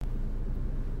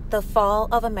The Fall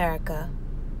of America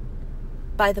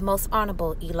by the Most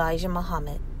Honorable Elijah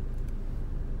Muhammad.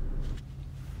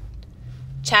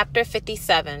 Chapter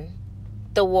 57.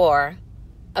 The War.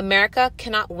 America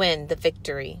cannot win the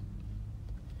victory.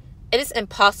 It is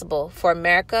impossible for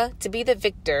America to be the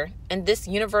victor in this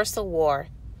universal war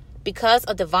because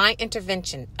of divine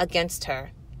intervention against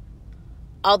her.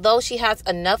 Although she has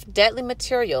enough deadly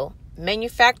material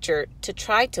manufactured to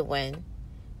try to win,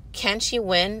 can she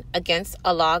win against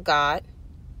Allah God?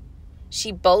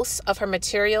 She boasts of her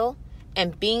material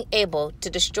and being able to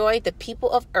destroy the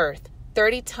people of earth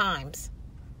 30 times.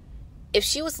 If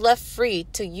she was left free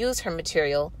to use her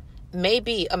material,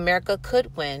 maybe America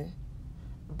could win.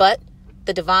 But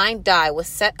the divine die was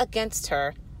set against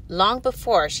her long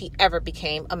before she ever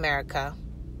became America.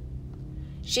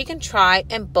 She can try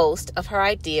and boast of her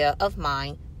idea of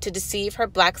mind to deceive her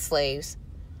black slaves,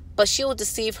 but she will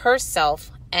deceive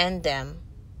herself and them.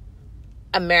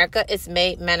 America is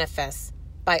made manifest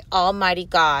by Almighty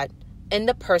God in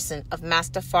the person of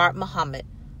Master Farrakhan Muhammad,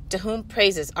 to whom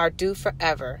praises are due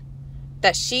forever,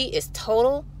 that she is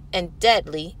total and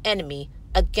deadly enemy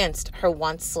against her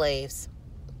once slaves.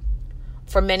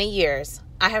 For many years,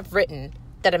 I have written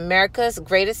that America's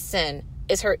greatest sin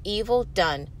is her evil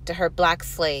done to her black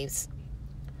slaves.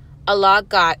 Allah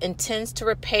God intends to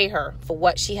repay her for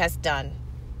what she has done.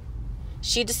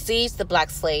 She deceives the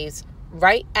black slaves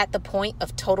right at the point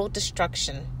of total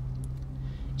destruction.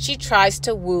 She tries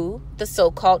to woo the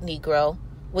so-called Negro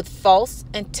with false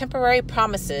and temporary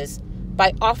promises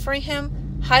by offering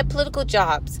him high political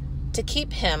jobs to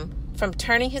keep him from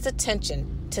turning his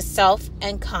attention to self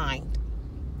and kind.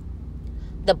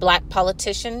 The black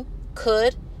politician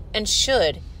could and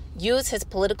should use his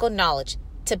political knowledge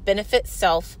to benefit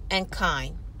self and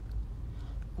kind.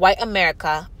 White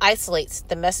America isolates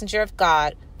the messenger of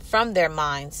God from their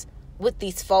minds with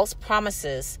these false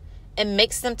promises and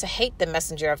makes them to hate the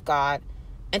messenger of God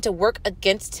and to work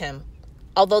against him,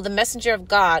 although the messenger of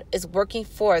God is working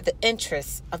for the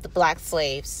interests of the black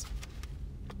slaves.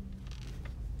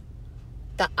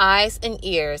 The eyes and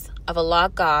ears of Allah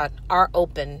God are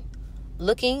open,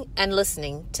 looking and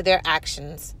listening to their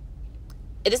actions.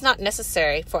 It is not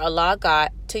necessary for Allah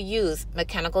God to use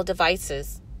mechanical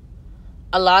devices.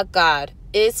 Allah God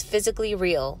is physically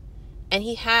real, and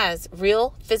He has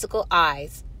real physical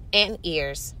eyes and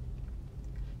ears.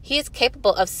 He is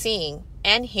capable of seeing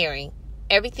and hearing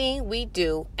everything we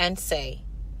do and say.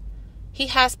 He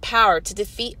has power to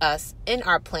defeat us in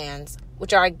our plans,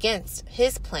 which are against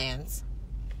His plans.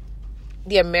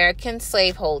 The American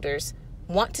slaveholders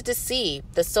want to deceive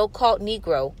the so-called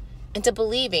Negro into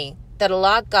believing that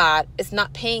Allah God is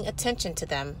not paying attention to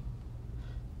them.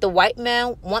 The white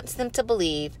man wants them to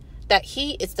believe that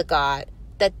he is the God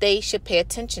that they should pay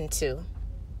attention to.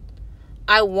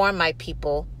 I warn my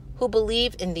people who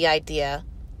believe in the idea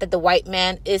that the white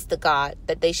man is the God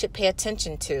that they should pay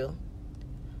attention to.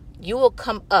 You will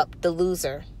come up the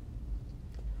loser.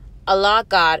 Allah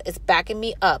God is backing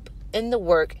me up in the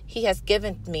work He has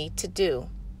given me to do.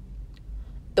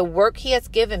 The work He has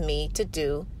given me to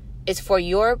do is for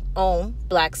your own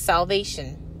black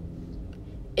salvation.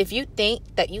 If you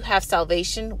think that you have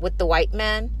salvation with the white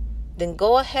man, then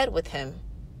go ahead with him.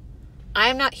 I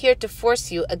am not here to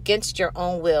force you against your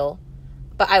own will,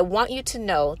 but I want you to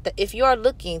know that if you are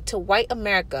looking to white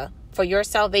America for your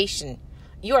salvation,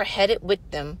 you are headed with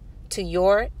them to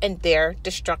your and their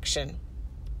destruction.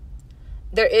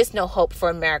 There is no hope for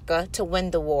America to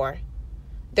win the war.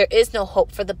 There is no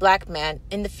hope for the black man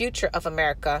in the future of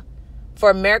America, for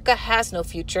America has no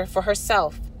future for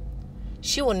herself.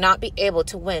 She will not be able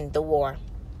to win the war.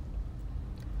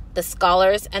 The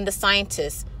scholars and the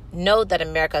scientists know that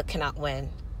America cannot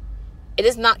win. It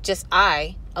is not just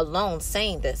I alone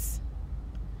saying this.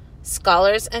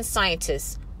 Scholars and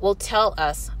scientists will tell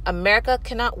us America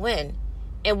cannot win,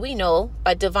 and we know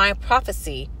by divine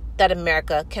prophecy that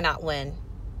America cannot win.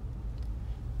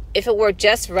 If it were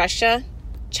just Russia,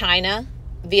 China,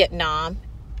 Vietnam,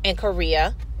 and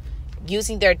Korea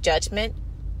using their judgment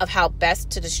of how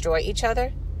best to destroy each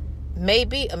other,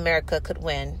 maybe America could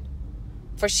win,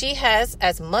 for she has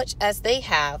as much as they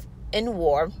have in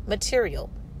war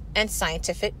material and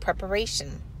scientific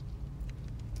preparation.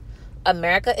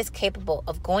 America is capable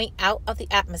of going out of the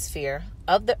atmosphere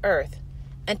of the earth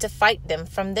and to fight them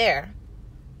from there,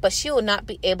 but she will not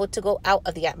be able to go out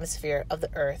of the atmosphere of the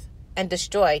earth and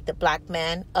destroy the black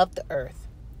man of the earth.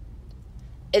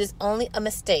 It is only a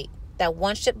mistake that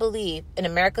one should believe in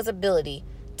America's ability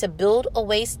to build a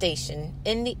way station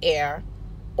in the air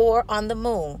or on the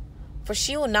moon, for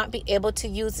she will not be able to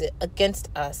use it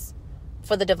against us,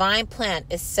 for the divine plan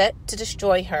is set to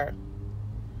destroy her.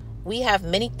 We have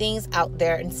many things out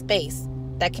there in space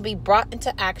that can be brought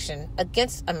into action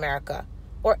against America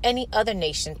or any other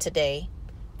nation today,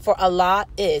 for Allah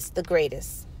is the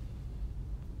greatest.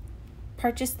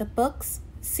 Purchase the books,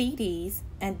 CDs,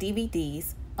 and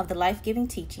DVDs of the life-giving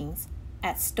teachings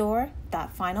at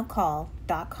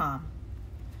store.finalcall.com.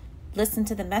 Listen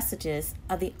to the messages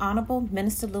of the Honorable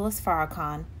Minister Louis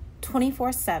Farrakhan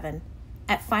 24/7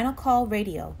 at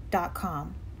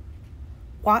finalcallradio.com.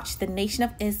 Watch the Nation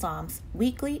of Islam's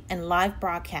weekly and live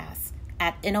broadcasts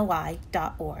at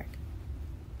NOI.org.